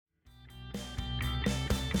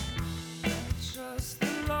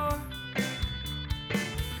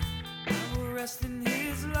rest in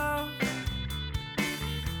his love.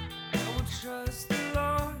 I will trust the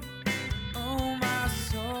Lord, oh my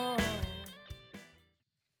soul.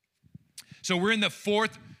 So we're in the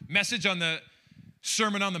fourth message on the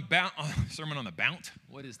Sermon on the Mount. Sermon on the Mount?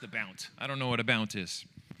 What is the Mount? I don't know what a Mount is.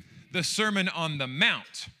 The Sermon on the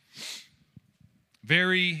Mount.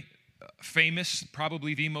 Very famous,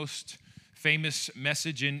 probably the most famous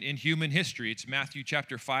message in human history. It's Matthew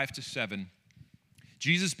chapter 5 to 7.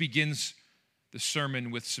 Jesus begins the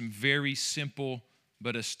sermon with some very simple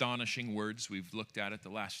but astonishing words. We've looked at it the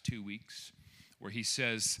last 2 weeks, where he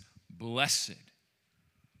says, "Blessed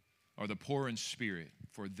are the poor in spirit,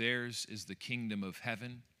 for theirs is the kingdom of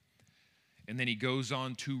heaven." And then he goes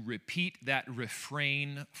on to repeat that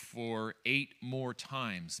refrain for 8 more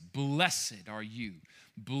times. Blessed are you,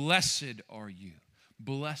 blessed are you,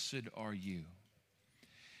 blessed are you.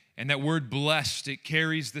 And that word blessed, it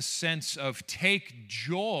carries the sense of take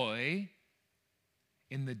joy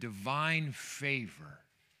in the divine favor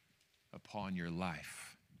upon your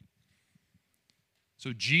life.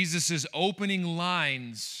 So Jesus' opening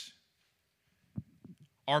lines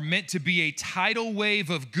are meant to be a tidal wave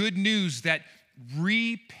of good news that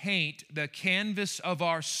repaint the canvas of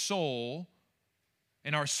our soul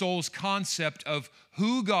and our soul's concept of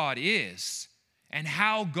who God is and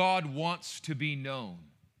how God wants to be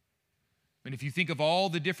known. And if you think of all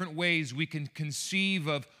the different ways we can conceive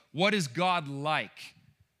of what is God like,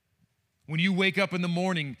 when you wake up in the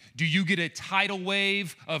morning, do you get a tidal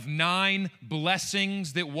wave of 9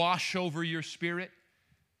 blessings that wash over your spirit?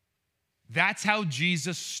 That's how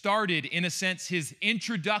Jesus started, in a sense, his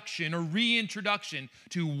introduction or reintroduction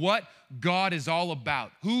to what God is all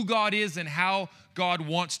about, who God is and how God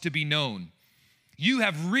wants to be known. You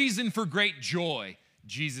have reason for great joy,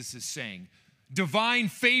 Jesus is saying. Divine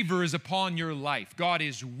favor is upon your life. God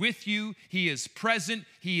is with you. He is present.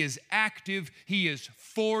 He is active. He is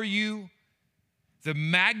for you. The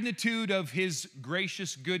magnitude of his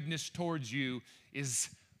gracious goodness towards you is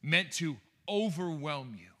meant to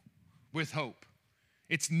overwhelm you with hope.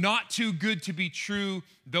 It's not too good to be true,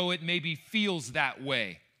 though it maybe feels that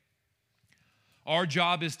way. Our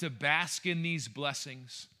job is to bask in these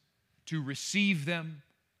blessings, to receive them,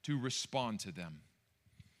 to respond to them.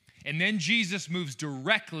 And then Jesus moves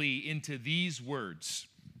directly into these words.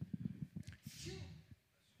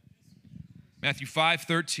 Matthew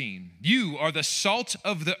 5:13. You are the salt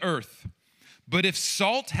of the earth, but if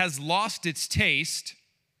salt has lost its taste,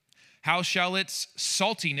 how shall its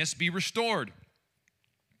saltiness be restored?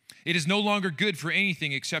 It is no longer good for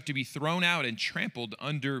anything except to be thrown out and trampled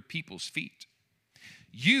under people's feet.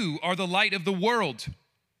 You are the light of the world.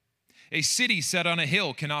 A city set on a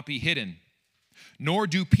hill cannot be hidden, nor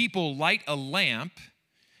do people light a lamp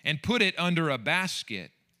and put it under a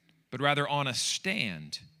basket, but rather on a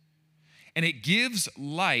stand. And it gives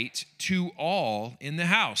light to all in the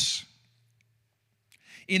house.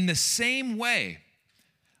 In the same way,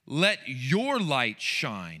 let your light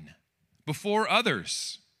shine before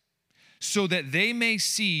others, so that they may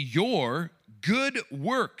see your good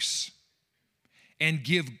works and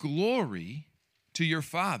give glory to your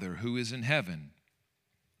Father who is in heaven.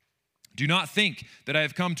 Do not think that I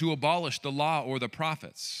have come to abolish the law or the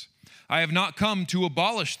prophets. I have not come to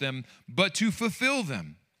abolish them, but to fulfill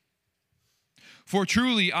them. For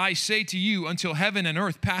truly I say to you, until heaven and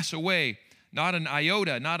earth pass away, not an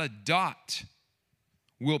iota, not a dot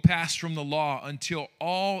will pass from the law until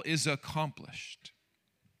all is accomplished.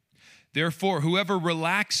 Therefore, whoever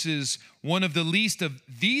relaxes one of the least of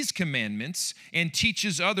these commandments and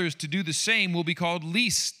teaches others to do the same will be called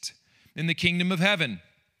least in the kingdom of heaven.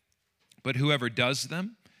 But whoever does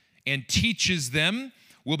them and teaches them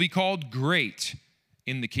will be called great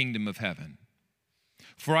in the kingdom of heaven.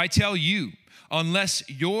 For I tell you, unless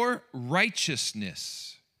your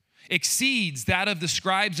righteousness exceeds that of the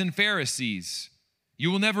scribes and Pharisees,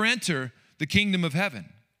 you will never enter the kingdom of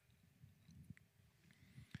heaven.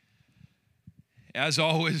 As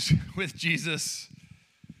always with Jesus,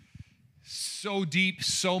 so deep,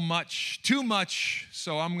 so much, too much.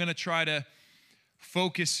 So I'm going to try to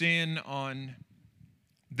focus in on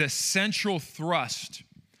the central thrust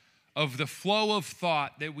of the flow of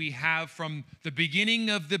thought that we have from the beginning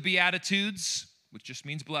of the Beatitudes, which just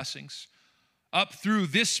means blessings, up through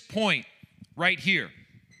this point right here.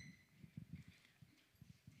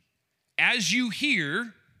 As you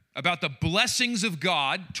hear about the blessings of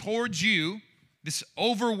God towards you, this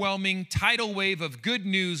overwhelming tidal wave of good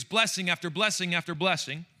news, blessing after blessing after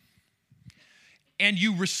blessing, and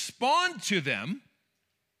you respond to them,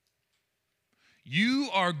 you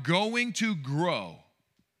are going to grow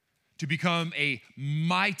to become a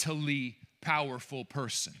mightily powerful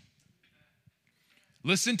person.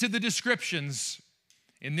 Listen to the descriptions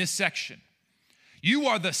in this section. You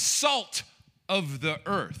are the salt of the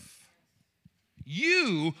earth.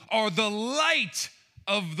 You are the light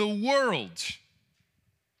of the world.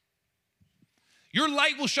 Your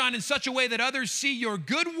light will shine in such a way that others see your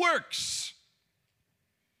good works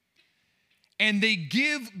and they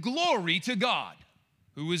give glory to God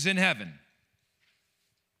who is in heaven.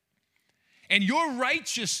 And your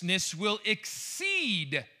righteousness will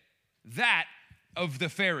exceed that of the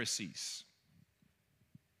Pharisees.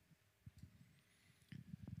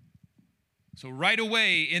 So right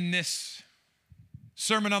away in this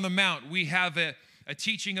Sermon on the Mount, we have a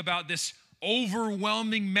teaching about this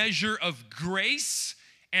overwhelming measure of grace,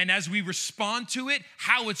 and as we respond to it,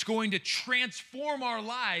 how it's going to transform our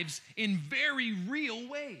lives in very real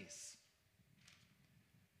ways.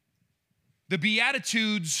 The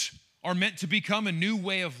Beatitudes are meant to become a new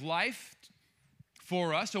way of life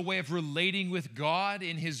for us, a way of relating with God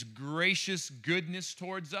in His gracious goodness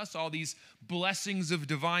towards us, all these blessings of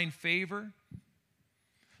divine favor.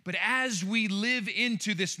 But as we live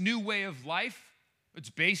into this new way of life, it's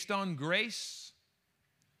based on grace,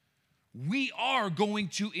 we are going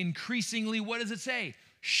to increasingly, what does it say?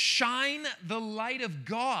 Shine the light of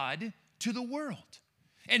God to the world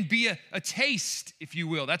and be a taste, if you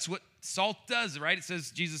will. That's what salt does, right? It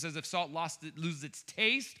says, Jesus says, if salt loses its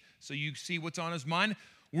taste, so you see what's on his mind.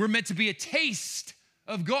 We're meant to be a taste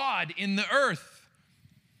of God in the earth.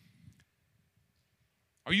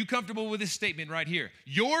 Are you comfortable with this statement right here?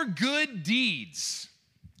 Your good deeds,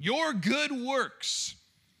 your good works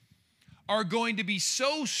are going to be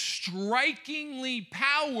so strikingly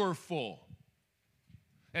powerful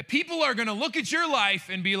that people are going to look at your life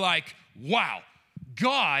and be like, wow,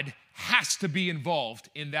 God has to be involved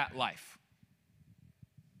in that life.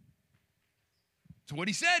 So what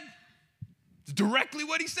he said, it's directly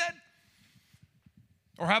what he said.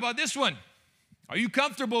 Or how about this one? Are you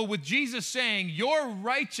comfortable with Jesus saying your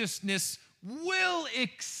righteousness will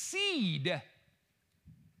exceed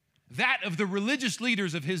that of the religious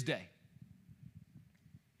leaders of his day?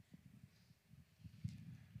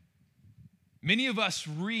 Many of us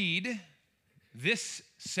read this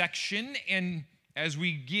section, and as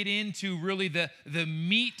we get into really the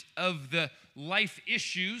meat of the life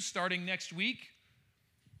issues starting next week,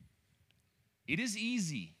 it is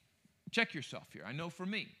easy. Check yourself here. I know for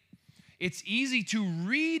me, it's easy to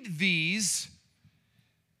read these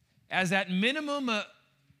as at minimum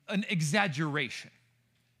an exaggeration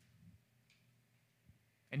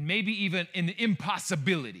and maybe even an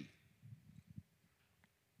impossibility.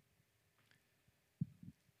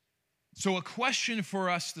 So a question for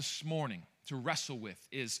us this morning to wrestle with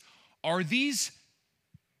is, are these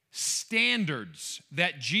standards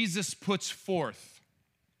that Jesus puts forth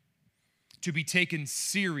to be taken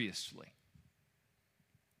seriously?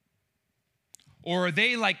 Or are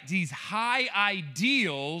they like these high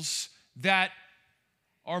ideals that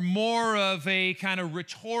are more of a kind of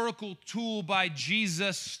rhetorical tool by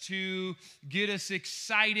Jesus to get us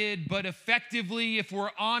excited, but effectively, if we're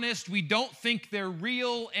honest, we don't think they're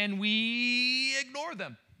real and we ignore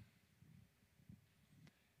them?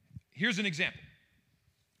 Here's an example.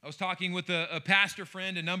 I was talking with a pastor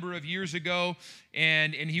friend a number of years ago,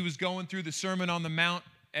 and he was going through the Sermon on the Mount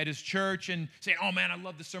at his church and saying, oh man, I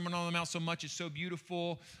love the Sermon on the Mount so much, it's so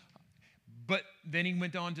beautiful. But then he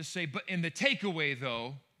went on to say, but in the takeaway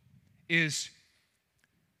though, is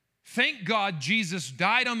thank God Jesus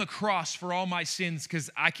died on the cross for all my sins because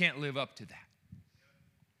I can't live up to that.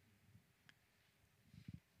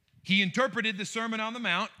 He interpreted the Sermon on the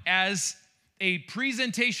Mount as a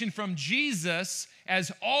presentation from Jesus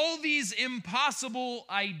as all these impossible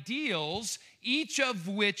ideals, each of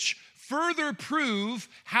which further prove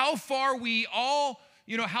how far we all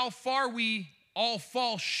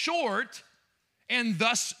fall short and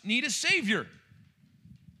thus need a Savior.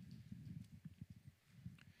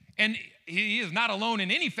 And he is not alone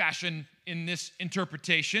in any fashion in this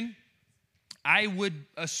interpretation. I would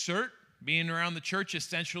assert, being around the church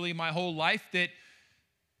essentially my whole life, that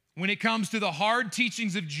when it comes to the hard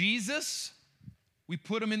teachings of Jesus, we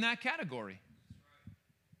put them in that category.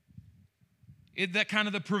 That kind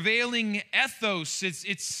of the prevailing ethos,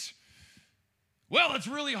 it's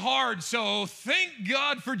really hard, so thank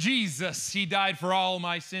God for Jesus. He died for all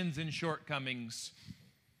my sins and shortcomings.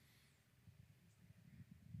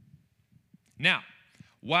 Now,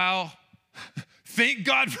 while thank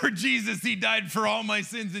God for Jesus, he died for all my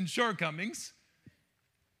sins and shortcomings,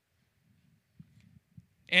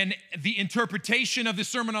 and the interpretation of the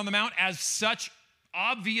Sermon on the Mount as such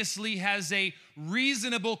obviously has a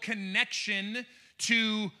reasonable connection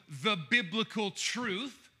to the biblical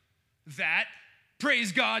truth that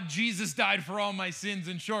praise God, Jesus died for all my sins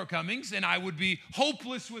and shortcomings, and I would be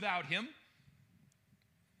hopeless without him.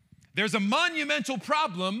 There's a monumental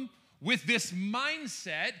problem with this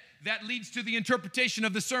mindset that leads to the interpretation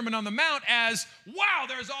of the Sermon on the Mount as, wow,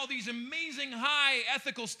 there's all these amazing high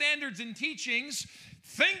ethical standards and teachings.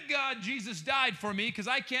 Thank God Jesus died for me because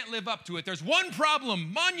I can't live up to it. There's one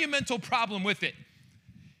problem, monumental problem with it.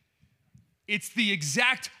 It's the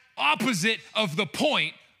exact opposite of the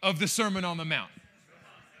point of the Sermon on the Mount.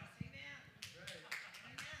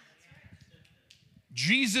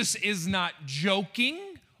 Jesus is not joking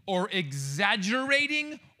or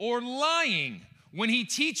exaggerating or lying when he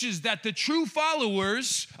teaches that the true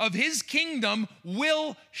followers of his kingdom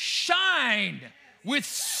will shine with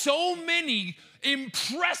so many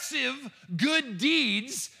impressive good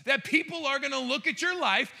deeds that people are going to look at your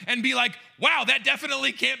life and be like, wow, that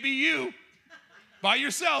definitely can't be you by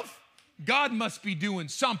yourself. God must be doing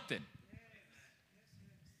something.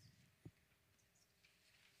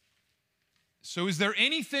 So is there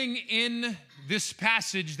anything in this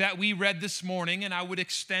passage that we read this morning, and I would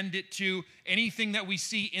extend it to anything that we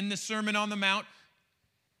see in the Sermon on the Mount,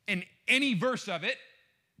 in any verse of it,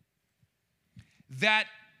 that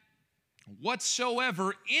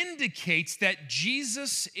whatsoever indicates that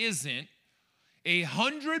Jesus isn't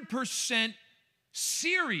 100%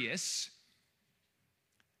 serious,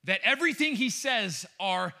 that everything he says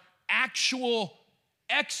are actual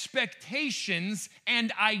expectations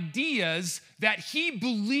and ideas that he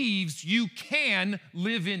believes you can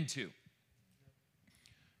live into?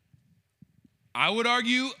 I would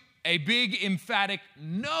argue a big emphatic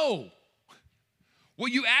no.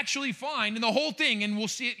 What you actually find in the whole thing, and we'll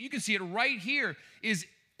see it, you can see it right here, is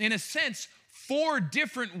in a sense 4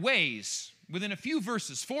 different ways within a few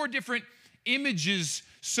verses, 4 different images,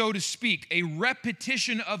 so to speak, a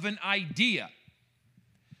repetition of an idea.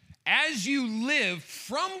 As you live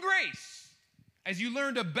from grace, as you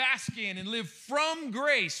learn to bask in and live from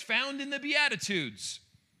grace found in the Beatitudes,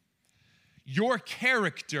 your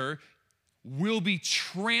character will be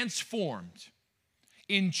transformed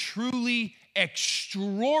in truly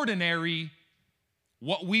extraordinary,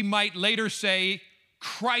 what we might later say,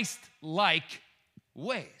 Christ-like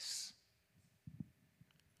ways.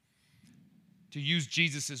 To use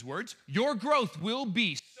Jesus' words, your growth will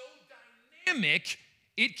be so dynamic,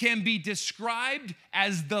 it can be described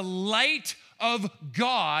as the light of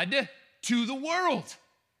God to the world.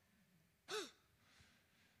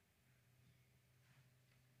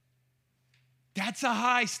 That's a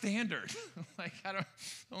high standard. Like, I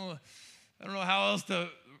don't know how else to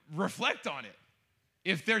reflect on it.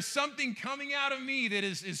 If there's something coming out of me that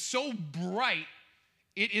is so bright,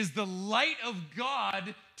 it is the light of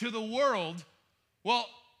God to the world, well,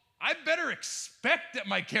 I better expect that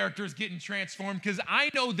my character is getting transformed, because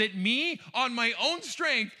I know that me, on my own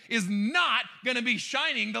strength, is not going to be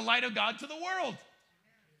shining the light of God to the world.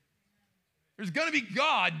 There's going to be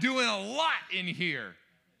God doing a lot in here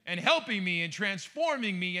and helping me and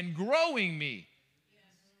transforming me and growing me.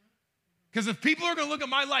 Because if people are going to look at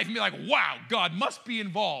my life and be like, wow, God must be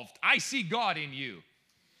involved. I see God in you.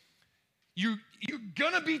 You're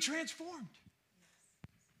going to be transformed.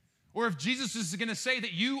 Or if Jesus is going to say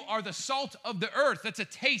that you are the salt of the earth, that's a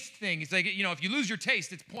taste thing. It's like, if you lose your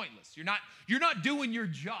taste, it's pointless. You're not doing your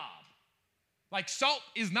job. Like, salt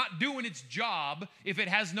is not doing its job if it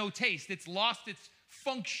has no taste. It's lost its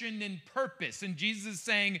function and purpose. And Jesus is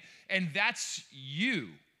saying, and that's you.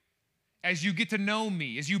 As you get to know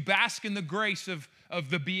me, as you bask in the grace of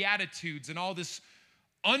the Beatitudes and all this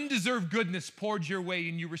undeserved goodness poured your way,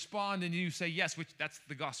 and you respond and you say yes, which that's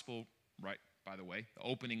the gospel, right? By the way, the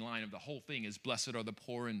opening line of the whole thing is, blessed are the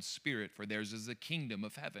poor in spirit, for theirs is the kingdom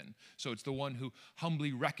of heaven. So it's the one who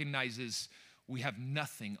humbly recognizes we have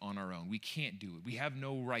nothing on our own. We can't do it. We have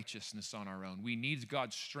no righteousness on our own. We need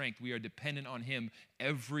God's strength. We are dependent on him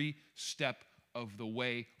every step of the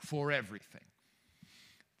way for everything.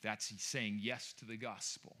 That's saying yes to the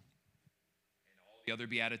gospel. And all the other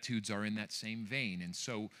Beatitudes are in that same vein. And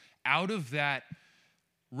so out of that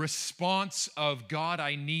response of, God,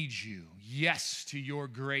 I need you, yes to your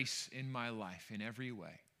grace in my life in every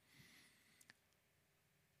way,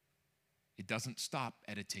 it doesn't stop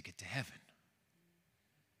at a ticket to heaven.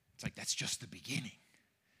 It's like, that's just the beginning.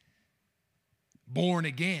 Born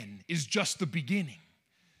again is just the beginning.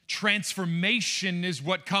 Transformation is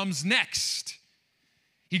what comes next.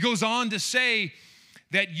 He goes on to say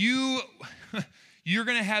that you're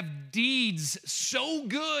going to have deeds so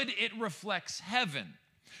good it reflects heaven.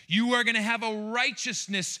 You are going to have a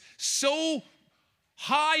righteousness so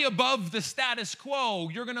high above the status quo,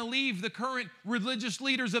 you're going to leave the current religious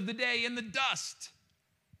leaders of the day in the dust.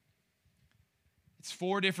 It's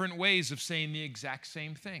 4 different ways of saying the exact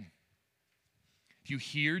same thing. If you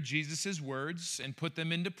hear Jesus' words and put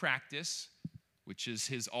them into practice, which is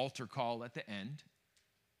his altar call at the end,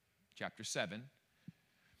 chapter 7,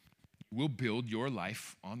 you will build your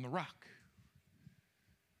life on the rock.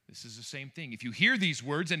 This is the same thing. If you hear these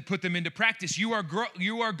words and put them into practice, you are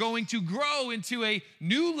going to grow into a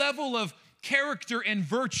new level of character and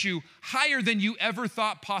virtue higher than you ever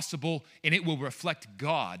thought possible, and it will reflect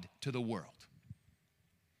God to the world.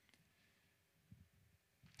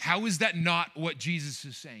 How is that not what Jesus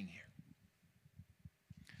is saying here?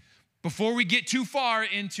 Before we get too far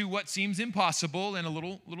into what seems impossible and a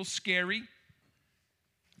little scary,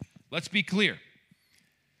 let's be clear.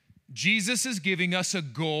 Jesus is giving us a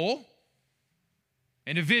goal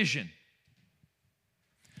and a vision.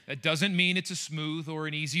 That doesn't mean it's a smooth or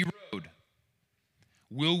an easy road.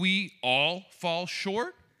 Will we all fall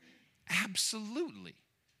short? Absolutely.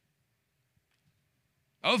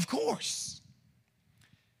 Of course.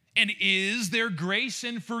 And is there grace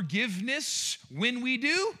and forgiveness when we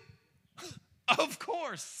do? Of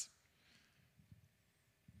course.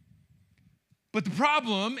 But the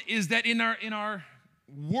problem is that in our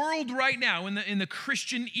world right now, in the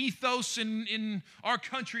Christian ethos in our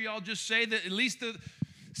country, I'll just say that at least the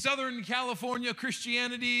Southern California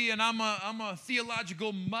Christianity, and I'm a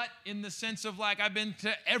theological mutt in the sense of like I've been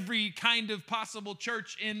to every kind of possible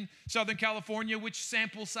church in Southern California, which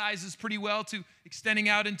sample sizes pretty well to extending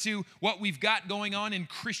out into what we've got going on in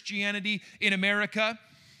Christianity in America.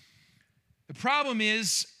 The problem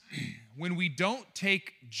is when we don't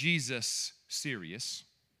take Jesus serious,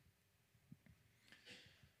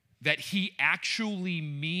 that he actually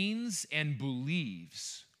means and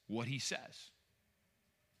believes what he says.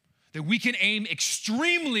 That we can aim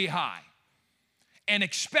extremely high and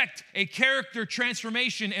expect a character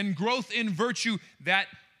transformation and growth in virtue that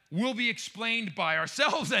will be explained by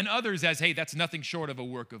ourselves and others as, hey, that's nothing short of a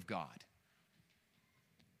work of God.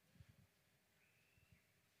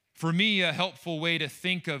 For me, a helpful way to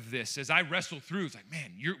think of this as I wrestle through is like,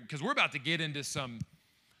 man, because we're about to get into some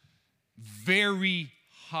very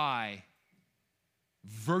high,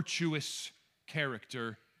 virtuous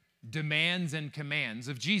character demands and commands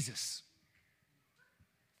of Jesus.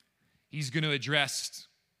 He's going to address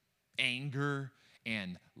anger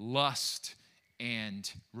and lust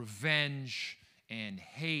and revenge and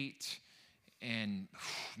hate, and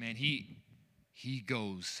man, he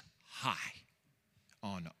goes high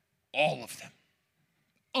on all of them,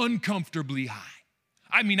 uncomfortably high.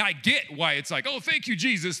 I mean, I get why it's like, oh, thank you,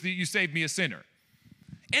 Jesus, that you saved me a sinner.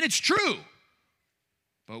 And it's true.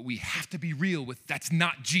 But we have to be real with that's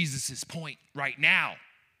not Jesus' point right now.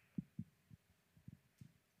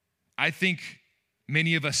 I think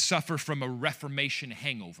many of us suffer from a Reformation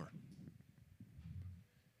hangover.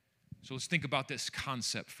 So let's think about this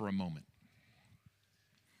concept for a moment.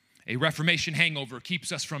 A Reformation hangover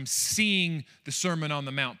keeps us from seeing the Sermon on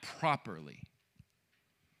the Mount properly.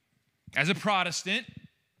 As a Protestant,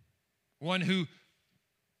 one who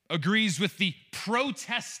agrees with the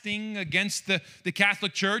protesting against the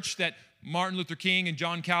Catholic Church that Martin Luther King and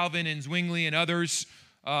John Calvin and Zwingli and others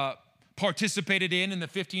participated in the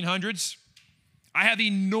 1500s. I have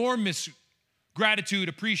enormous gratitude,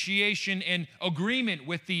 appreciation, and agreement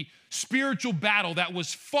with the spiritual battle that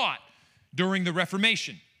was fought during the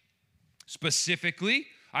Reformation. Specifically,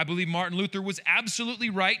 I believe Martin Luther was absolutely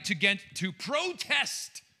right to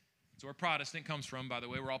protest. That's where Protestant comes from, by the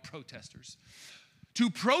way. We're all protesters. To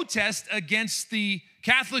protest against the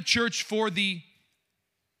Catholic Church for the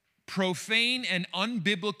profane and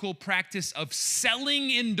unbiblical practice of selling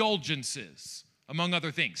indulgences, among other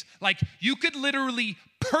things. Like, you could literally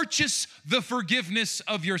purchase the forgiveness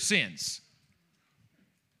of your sins,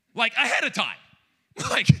 like ahead of time.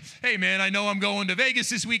 Like, hey man, I know I'm going to Vegas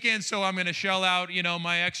this weekend, so I'm going to shell out,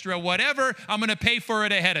 my extra whatever. I'm going to pay for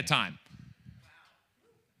it ahead of time.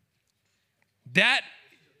 That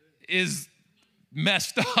is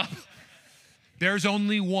messed up. There's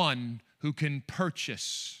only one who can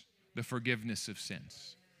purchase the forgiveness of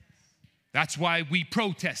sins. That's why we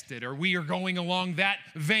protested, or we are going along that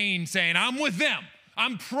vein saying, I'm with them.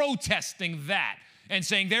 I'm protesting that and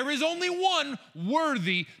saying there is only one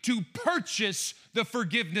worthy to purchase the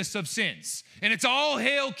forgiveness of sins. And it's all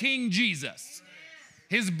hail King Jesus.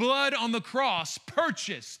 His blood on the cross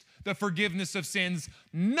purchased the forgiveness of sins.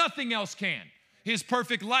 Nothing else can. His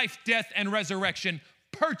perfect life, death, and resurrection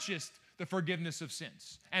purchased the forgiveness of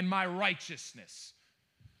sins. And my righteousness,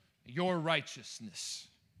 your righteousness.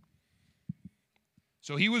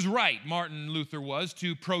 So he was right, Martin Luther was,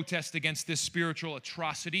 to protest against this spiritual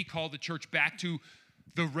atrocity, call the church back to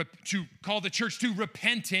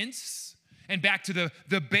repentance, and back to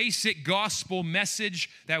the basic gospel message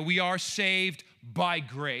that we are saved by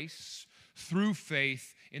grace through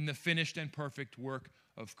faith in the finished and perfect work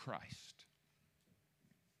of Christ.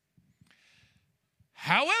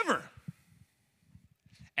 However,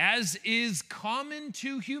 as is common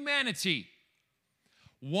to humanity,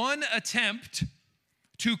 one attempt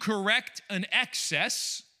to correct an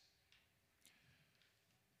excess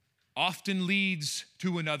often leads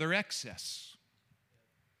to another excess.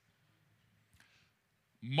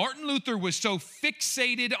 Martin Luther was so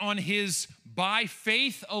fixated on his by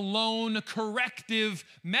faith alone corrective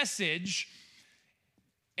message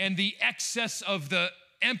and the excess of the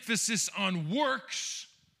emphasis on works,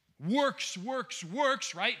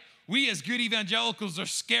 right? We as good evangelicals are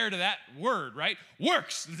scared of that word, right?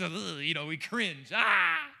 Works, we cringe.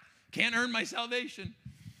 Can't earn my salvation.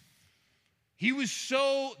 He was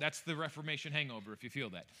so, that's the Reformation hangover if you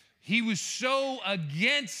feel that. He was so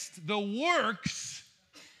against the works.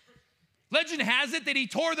 Legend has it that he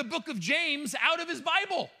tore the book of James out of his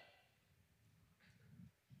Bible.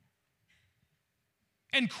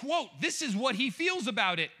 And quote, this is what he feels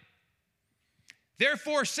about it.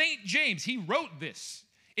 Therefore, St. James, he wrote this,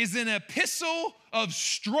 is an epistle of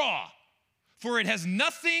straw, for it has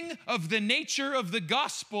nothing of the nature of the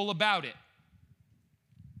gospel about it.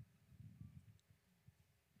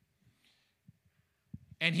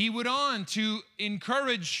 And he went on to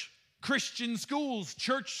encourage Christian schools,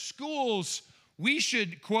 church schools. We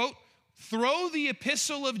should, quote, throw the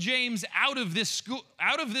epistle of James out of this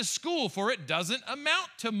school, for it doesn't amount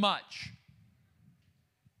to much.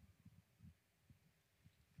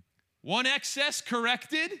 One excess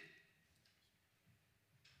corrected,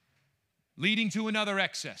 leading to another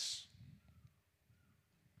excess.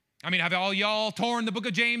 I mean, have all y'all torn the book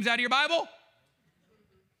of James out of your Bible?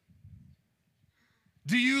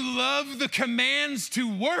 Do you love the commands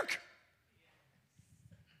to work?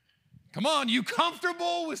 Come on, you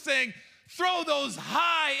comfortable with saying, throw those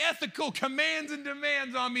high ethical commands and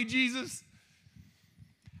demands on me, Jesus?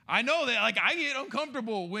 I know that, I get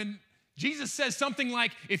uncomfortable when Jesus says something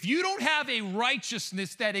like, if you don't have a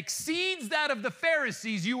righteousness that exceeds that of the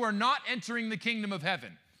Pharisees, you are not entering the kingdom of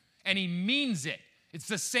heaven. And he means it. It's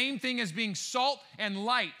the same thing as being salt and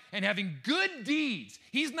light and having good deeds.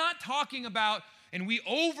 He's not talking about, and we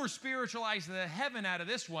over-spiritualize the heaven out of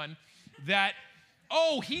this one, that,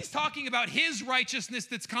 he's talking about his righteousness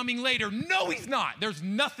that's coming later. No, he's not. There's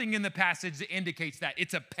nothing in the passage that indicates that.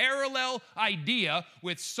 It's a parallel idea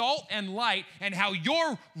with salt and light and how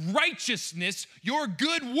your righteousness, your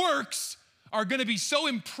good works are going to be so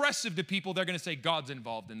impressive to people, they're going to say God's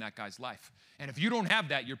involved in that guy's life. And if you don't have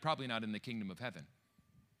that, you're probably not in the kingdom of heaven.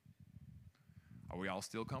 Are we all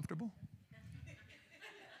still comfortable?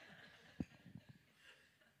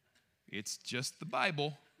 It's just the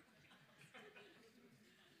Bible.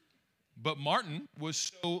 But Martin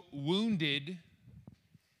was so wounded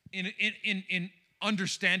in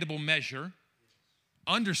understandable measure,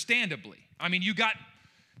 understandably. I mean, you got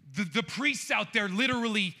the priests out there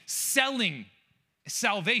literally selling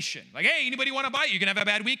salvation. Like, hey, anybody want to buy it? You're going to have a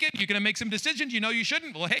bad weekend? You're going to make some decisions you know you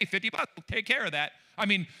shouldn't? Well, hey, $50, we'll take care of that. I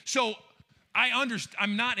mean, so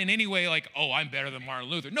I'm not in any way like, I'm better than Martin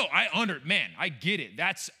Luther. No, I get it.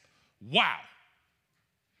 That's, wow.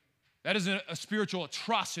 That is a spiritual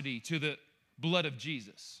atrocity to the blood of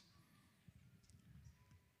Jesus.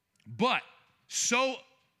 But so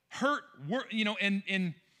hurt,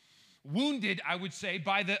 and wounded, I would say,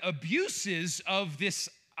 by the abuses of this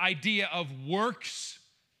idea of works,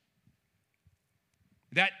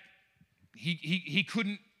 that he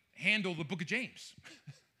couldn't handle the book of James.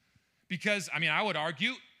 Because, I would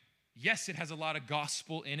argue, yes, it has a lot of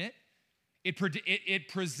gospel in it. It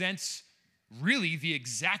presents really the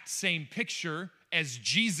exact same picture as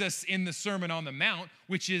Jesus in the Sermon on the Mount,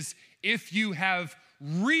 which is if you have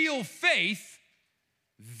real faith,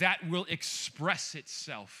 that will express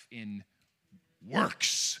itself in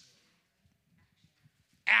works,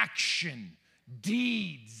 action,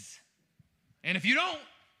 deeds. And if you don't,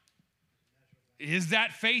 is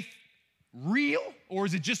that faith real, or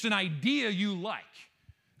is it just an idea you like?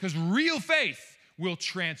 Because real faith will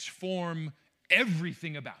transform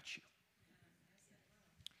everything about you.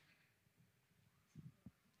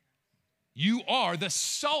 You are the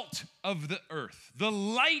salt of the earth, the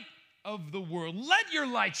light of the world. Let your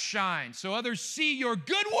light shine so others see your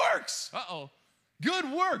good works. Good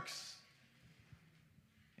works.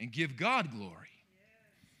 And give God glory.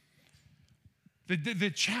 The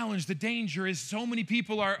challenge, the danger is so many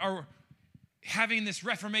people are having this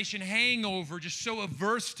Reformation hangover, just so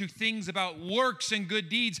averse to things about works and good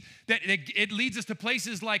deeds that it leads us to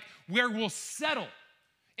places like where we'll settle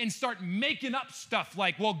and start making up stuff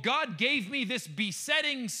like, well, God gave me this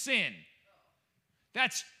besetting sin.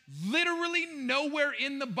 That's literally nowhere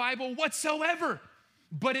in the Bible whatsoever.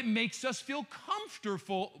 But it makes us feel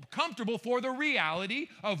comfortable for the reality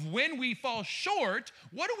of when we fall short,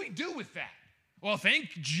 what do we do with that? Well, thank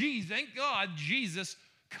God Jesus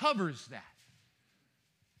covers that.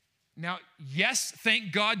 Now, yes,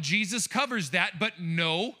 thank God Jesus covers that, but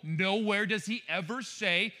nowhere does he ever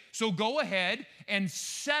say, so go ahead and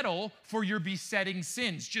settle for your besetting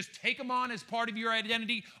sins. Just take them on as part of your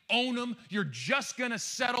identity, own them. You're just going to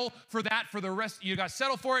settle for that for the rest. You got to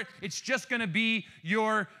settle for it. It's just going to be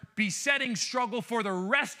your besetting struggle for the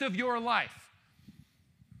rest of your life.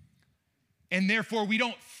 And therefore, we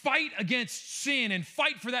don't fight against sin and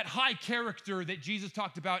fight for that high character that Jesus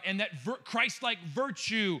talked about and that Christ-like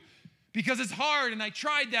virtue, because it's hard and I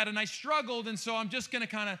tried that and I struggled, and so I'm just going to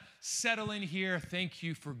kind of settle in here. Thank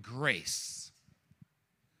you for grace.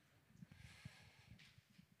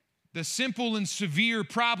 The simple and severe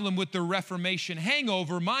problem with the Reformation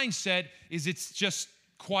hangover mindset is it's just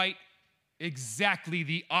quite exactly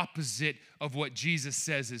the opposite of what Jesus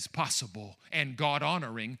says is possible and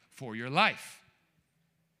God-honoring for your life.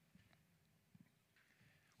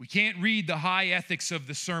 We can't read the high ethics of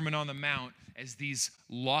the Sermon on the Mount as these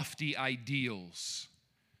lofty ideals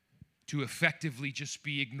to effectively just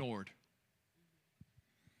be ignored.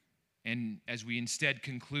 And as we instead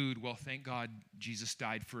conclude, well, thank God Jesus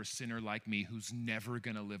died for a sinner like me who's never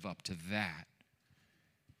going to live up to that.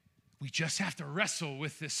 We just have to wrestle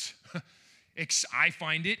with this. I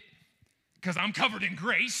find it, because I'm covered in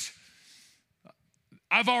grace.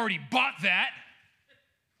 I've already bought that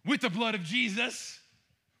with the blood of Jesus.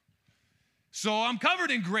 So I'm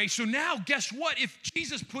covered in grace. So now, guess what? If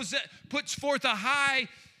Jesus puts forth a high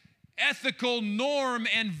ethical norm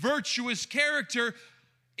and virtuous character,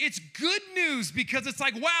 it's good news, because it's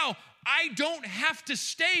like, wow, I don't have to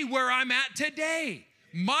stay where I'm at today.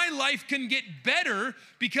 My life can get better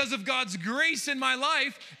because of God's grace in my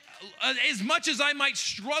life. As much as I might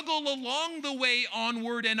struggle along the way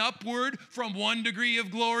onward and upward from one degree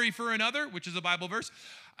of glory for another, which is a Bible verse,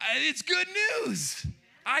 it's good news.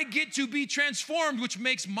 I get to be transformed, which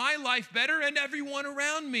makes my life better and everyone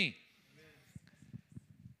around me.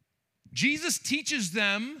 Jesus teaches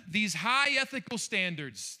them these high ethical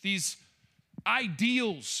standards, these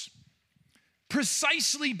ideals,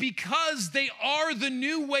 precisely because they are the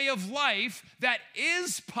new way of life that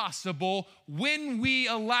is possible when we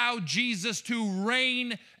allow Jesus to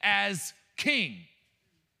reign as King.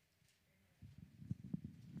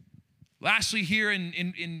 Lastly, here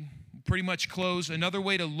in pretty much close, another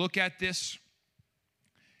way to look at this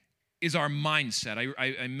is our mindset.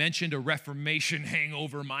 I mentioned a Reformation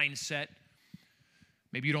hangover mindset.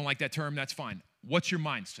 Maybe you don't like that term, that's fine. What's your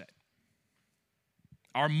mindset?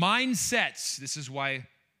 Our mindsets, this is why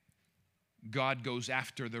God goes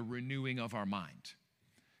after the renewing of our mind,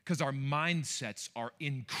 because our mindsets are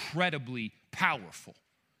incredibly powerful.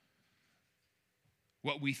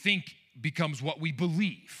 What we think becomes what we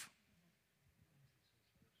believe.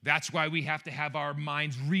 That's why we have to have our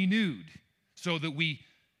minds renewed, so that we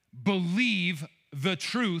believe the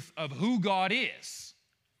truth of who God is.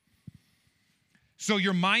 So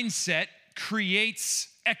your mindset creates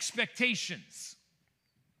expectations.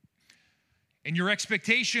 And your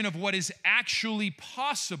expectation of what is actually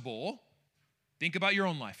possible, think about your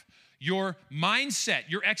own life. Your mindset,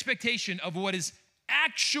 your expectation of what is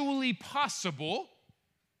actually possible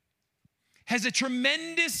has a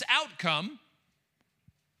tremendous outcome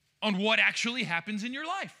on what actually happens in your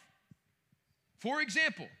life. For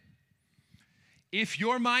example, if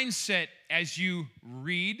your mindset as you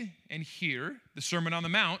read and hear the Sermon on the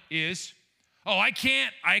Mount is, oh, I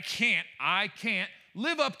can't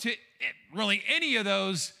live up to really any of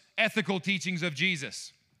those ethical teachings of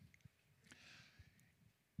Jesus,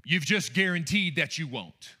 you've just guaranteed that you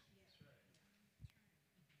won't.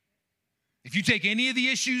 If you take any of the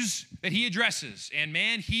issues that he addresses, and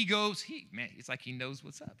man, it's like he knows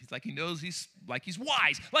what's up. He's like he knows, he's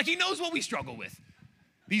wise, like he knows what we struggle with.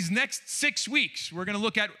 These next 6 weeks, we're going to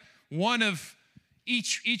look at one of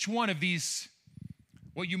each one of these,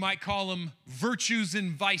 what you might call them, virtues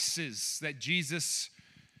and vices that Jesus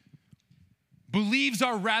believes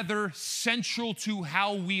are rather central to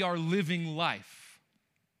how we are living life.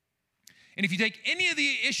 And if you take any of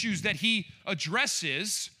the issues that he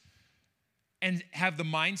addresses and have the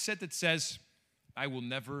mindset that says, I will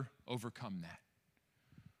never overcome that,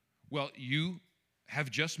 well, you have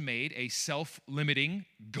just made a self-limiting,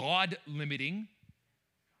 God-limiting,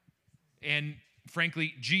 and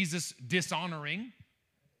frankly, Jesus-dishonoring,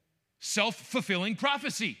 self-fulfilling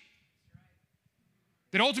prophecy.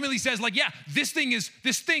 that ultimately says, like, yeah, this thing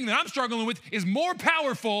that I'm struggling with is more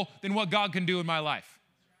powerful than what God can do in my life.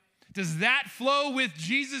 Does that flow with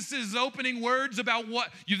Jesus' opening words about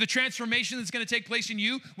the transformation that's going to take place in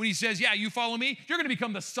you when he says, yeah, you follow me, you're going to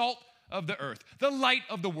become the salt of the earth, the light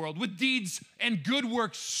of the world, with deeds and good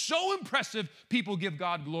works so impressive, people give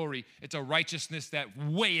God glory. It's a righteousness that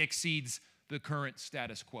way exceeds the current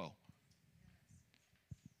status quo.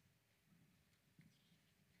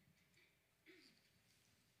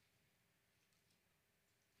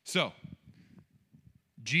 So,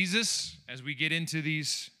 Jesus, as we get into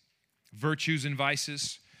these virtues and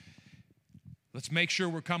vices, let's make sure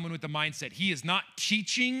we're coming with the mindset. He is not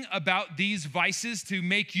teaching about these vices to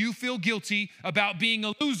make you feel guilty about being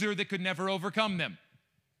a loser that could never overcome them.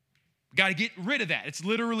 Got to get rid of that. It's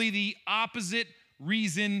literally the opposite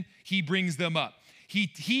reason he brings them up.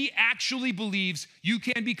 He actually believes you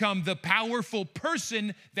can become the powerful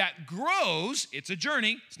person that grows, it's a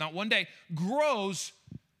journey, it's not one day, grows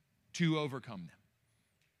to overcome them.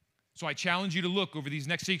 So I challenge you to look over these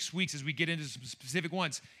next 6 weeks as we get into some specific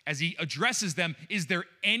ones. As he addresses them, is there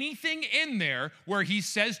anything in there where he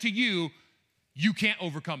says to you, you can't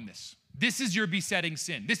overcome this? This is your besetting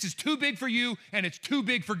sin. This is too big for you and it's too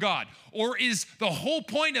big for God. Or is the whole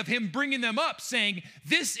point of him bringing them up saying,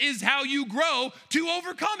 this is how you grow to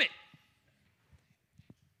overcome it?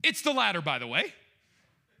 It's the latter, by the way.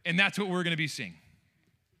 And that's what we're going to be seeing.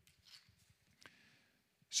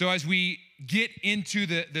 So as we get into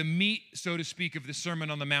the meat, so to speak, of the Sermon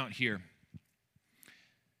on the Mount here,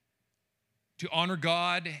 to honor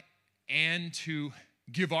God and to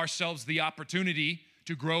give ourselves the opportunity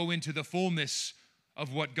to grow into the fullness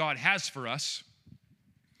of what God has for us,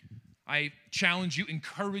 I challenge you,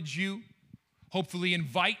 encourage you, hopefully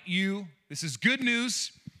invite you, this is good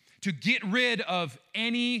news, to get rid of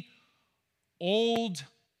any old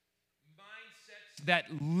that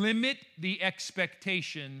limit the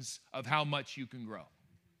expectations of how much you can grow.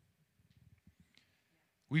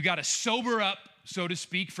 We've got to sober up, so to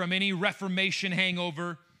speak, from any Reformation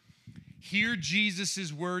hangover. Hear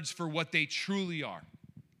Jesus' words for what they truly are.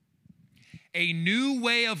 A new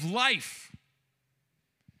way of life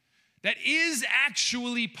that is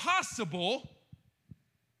actually possible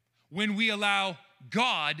when we allow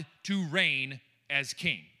God to reign as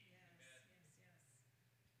King.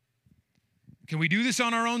 Can we do this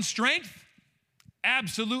on our own strength?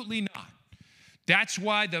 Absolutely not. That's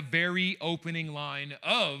why the very opening line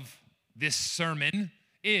of this sermon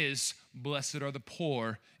is, blessed are the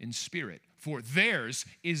poor in spirit, for theirs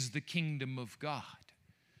is the kingdom of God.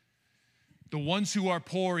 The ones who are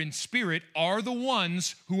poor in spirit are the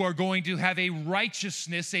ones who are going to have a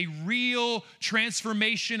righteousness, a real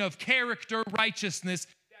transformation of character righteousness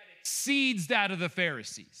that exceeds that of the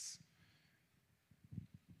Pharisees.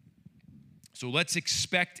 So let's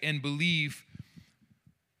expect and believe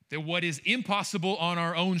that what is impossible on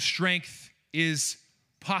our own strength is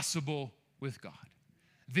possible with God.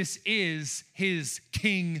 This is his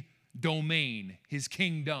king domain, his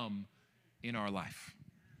kingdom in our life.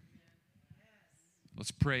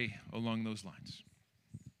 Let's pray along those lines.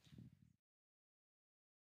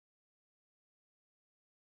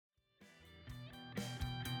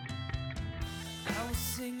 I was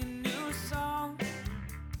singing